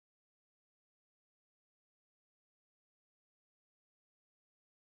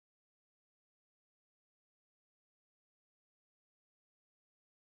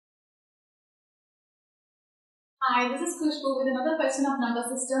Hi, this is Khushbu with another question of number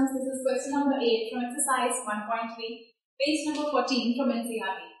systems. This is question number 8 from exercise 1.3, page number 14 from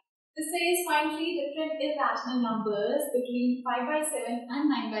NCERT. This says find three different irrational numbers between 5 by 7 and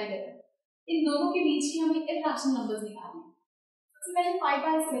 9 by 11. इन दोनों के बीच की हमें irrational numbers निकालने हैं. सबसे पहले 5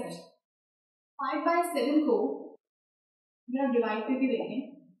 by 7. 5 by 7 को अगर आप डिवाइड करके देखें,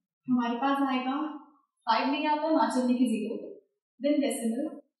 हमारे पास आएगा 5 नहीं आता, ना चलने की 0. Then decimal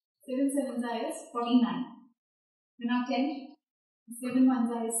 7 7 is 49. Then our 10, 7 1s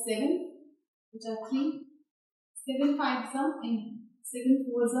is 7, which are 3, 7 5s are and 7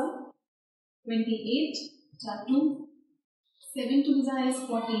 4s are 28, which are 2, 7 2s is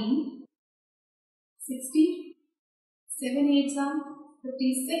 14, 60, 7 8s are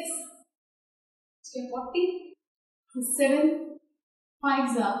 56, which are 40, 7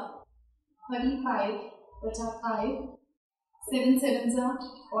 5s are 35, which are 5, 7 7s are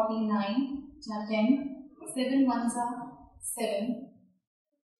 49, which are 10, 7 1s are 7.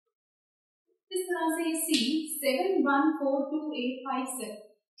 इस तरह से ये सी 7 1 4 2 8 5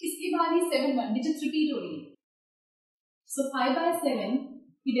 7 इसके बाद ही 7 1 digits repeat हो रही है. सो 5 by 7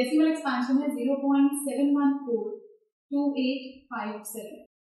 की डेसिमल एक्सपेंशन है 0.7142857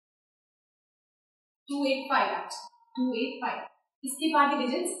 285 285. इसके बाद ही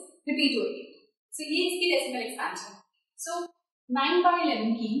डिजिट्स रिपीट हो रही है. सो ये इसकी डेसिमल एक्सपेंशन. सो 9 by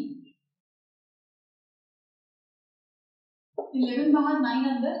 11 की 11 बाहर 9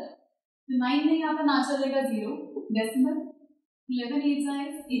 अंदर, तो 9 नहीं आता, ना चलेगा 0. डेसिमल 11 8s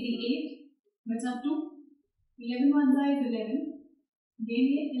is 88, बचा 2, 11 1s is 11, again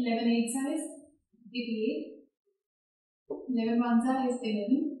ये 11 8s is 88, 11 1s is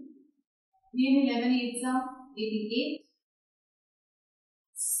 11, again 11 8s are 88.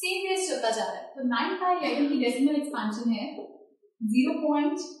 Same race चलता जा रहा है. तो 9 by 11 की डेसिमल एक्सपेंशन है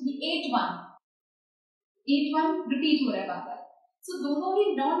 0.81 रिपीट हो रहा है बार बार. सो दोनों ही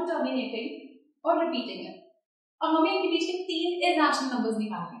नॉन टर्मिनेटिंग और रिपीटिंग है. और हमें इनके बीच के 3 इरैशनल नंबर्स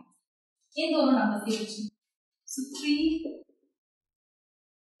निकालने हैं इन दोनों नंबर्स के बीच में. सो 3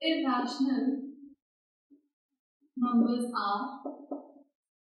 इरैशनल नंबर्स आर,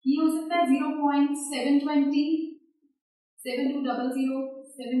 ये हो सकता है 0.720, 7200,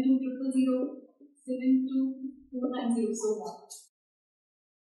 72000, 72490, सो ऑन.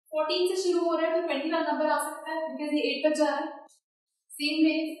 14 से शुरू हो रहा है तो 20 वाला नंबर आ सकता है बिकॉज ये 8 तक जा रहा है. सेम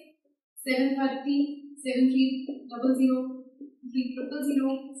वे 730, 7300,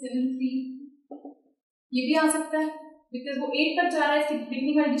 3000, 73, ये भी आ सकता है बिकॉज वो 8 तक जा रहा है. इसकी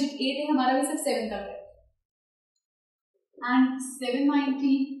बिगनिंग वाली डिजिट 8 है, हमारा भी सिर्फ 7 तक है. And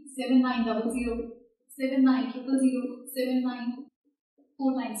 790, 7900, 79000,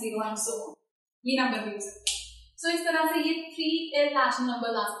 79490 and so on. ये नंबर भी हो सकता है. सो इस तरह से ये 3 इरैशनल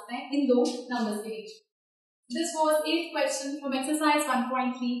नंबर्स आ सकते हैं इन दो नंबर्स के बीच. This was 8th question from exercise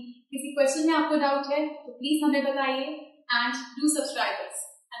 1.3. किसी क्वेश्चन में आपको डाउट है तो प्लीज हमें बताइए and do subscribe us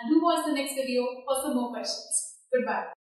and do watch the next video for some more questions. Good bye.